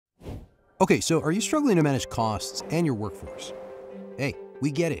Okay, so are you struggling to manage costs and your workforce? Hey,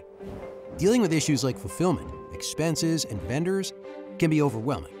 we get it. Dealing with issues like fulfillment, expenses, and vendors can be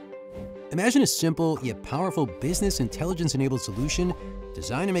overwhelming. Imagine a simple yet powerful business intelligence-enabled solution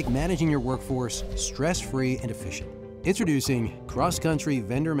designed to make managing your workforce stress-free and efficient. Introducing Cross Country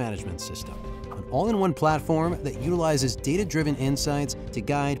Vendor Management System, an all-in-one platform that utilizes data-driven insights to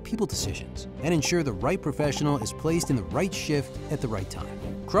guide people decisions and ensure the right professional is placed in the right shift at the right time.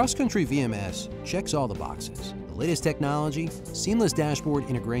 Cross Country VMS checks all the boxes. The latest technology, seamless dashboard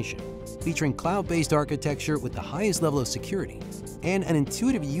integration, featuring cloud-based architecture with the highest level of security, and an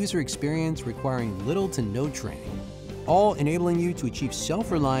intuitive user experience requiring little to no training, all enabling you to achieve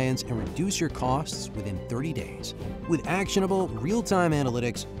self-reliance and reduce your costs within 30 days. With actionable, real-time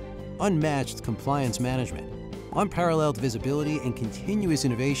analytics, unmatched compliance management, unparalleled visibility, and continuous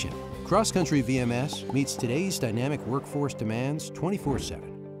innovation, Cross Country VMS meets today's dynamic workforce demands 24/7.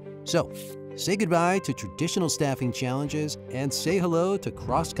 So, say goodbye to traditional staffing challenges and say hello to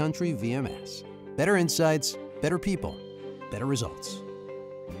Cross Country VMS. Better insights, better people, better results.